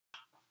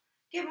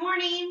Good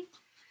morning.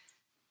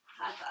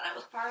 I thought I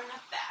was far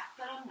enough back,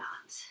 but I'm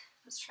not.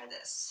 Let's try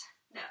this.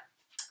 No.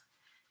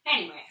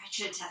 Anyway, I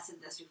should have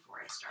tested this before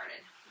I started.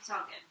 It's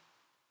all good.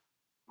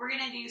 We're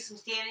going to do some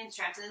standing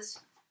stretches.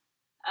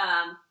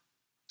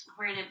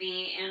 We're going to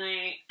be in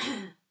a,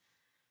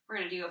 we're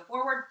going to do a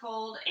forward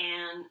fold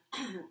and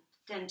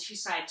then two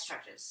side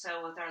stretches.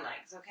 So with our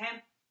legs,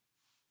 okay?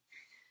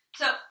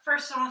 So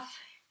first off,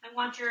 I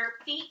want your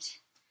feet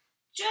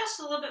just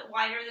a little bit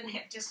wider than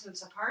hip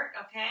distance apart,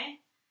 okay?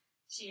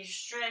 So you're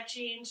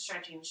stretching,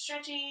 stretching,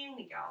 stretching.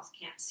 You guys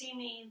can't see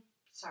me.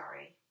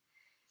 Sorry.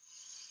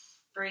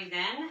 Breathe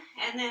in.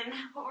 And then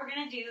what we're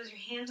going to do is your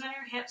hands on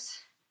your hips.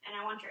 And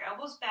I want your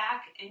elbows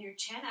back and your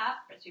chin up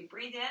as you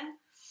breathe in.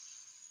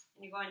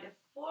 And you're going to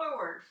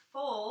forward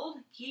fold,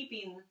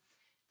 keeping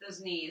those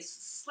knees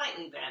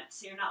slightly bent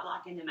so you're not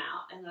locking them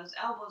out. And those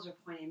elbows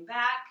are pointing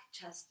back.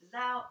 Chest is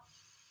out.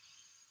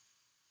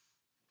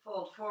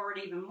 Fold forward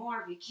even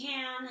more if you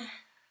can.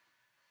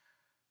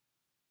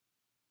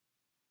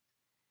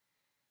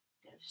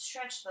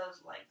 Stretch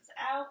those legs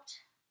out.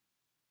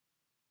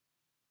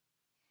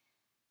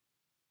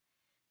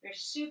 You're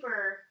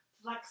super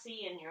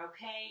flexy and you're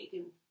okay. You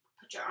can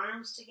put your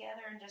arms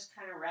together and just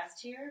kind of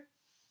rest here.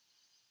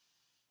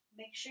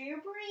 Make sure you're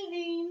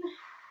breathing.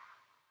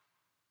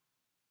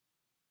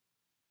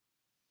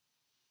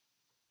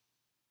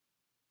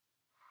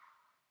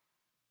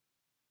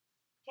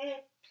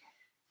 Okay,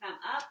 come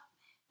up,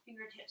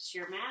 fingertips to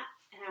your mat,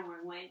 and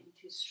we're going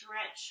to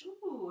stretch.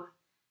 Ooh.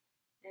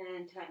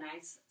 Into a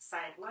nice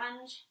side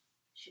lunge.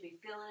 Should be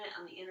feeling it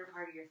on the inner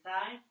part of your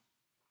thigh.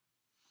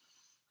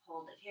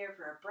 Hold it here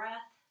for a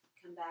breath.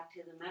 Come back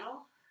to the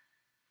middle.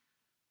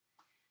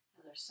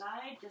 Other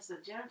side. Just a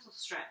gentle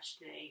stretch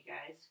today, you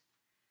guys.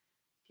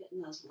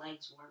 Getting those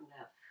legs warmed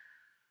up.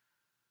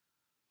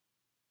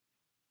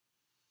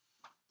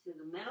 To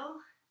the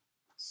middle.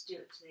 Let's do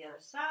it to the other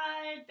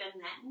side.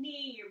 Bend that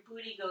knee. Your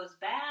booty goes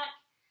back.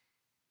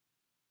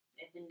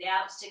 If in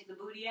doubt, stick the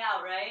booty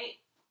out, right?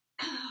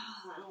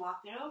 And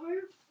walk it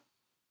over.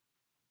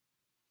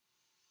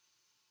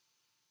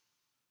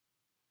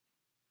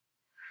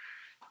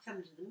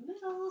 Come to the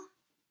middle.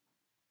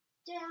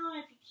 Down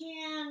if you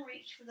can.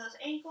 Reach for those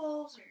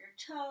ankles or your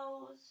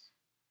toes.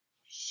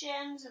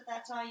 Shins if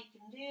that's all you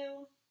can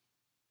do.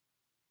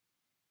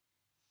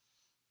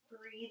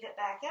 Breathe it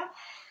back up.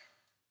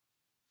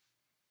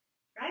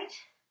 Right?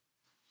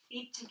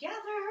 Feet together.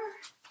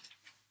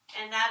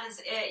 And that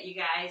is it, you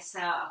guys. So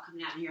I'll come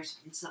down here so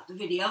I can stop the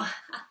video.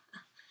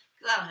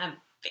 I don't have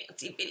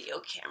fancy video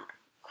camera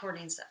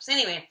recording stuff. So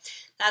anyway,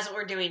 that's what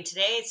we're doing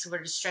today. So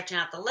we're just stretching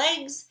out the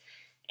legs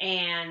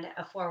and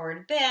a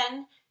forward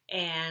bend.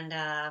 And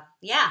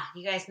yeah,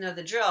 you guys know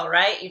the drill,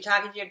 right? You're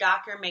talking to your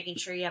doctor, making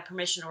sure you have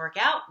permission to work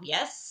out.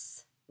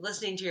 Yes.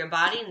 Listening to your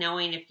body,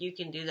 knowing if you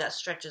can do that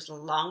stretches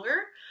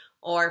longer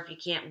or if you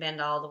can't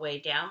bend all the way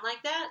down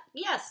like that.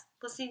 Yes,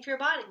 listening to your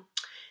body.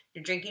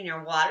 You're drinking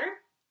your water.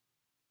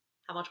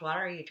 How much water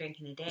are you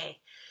drinking a day?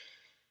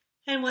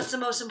 And what's the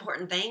most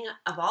important thing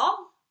of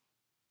all?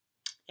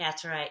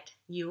 That's right.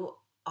 You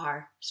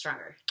are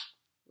stronger.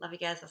 Love you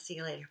guys. I'll see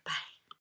you later. Bye.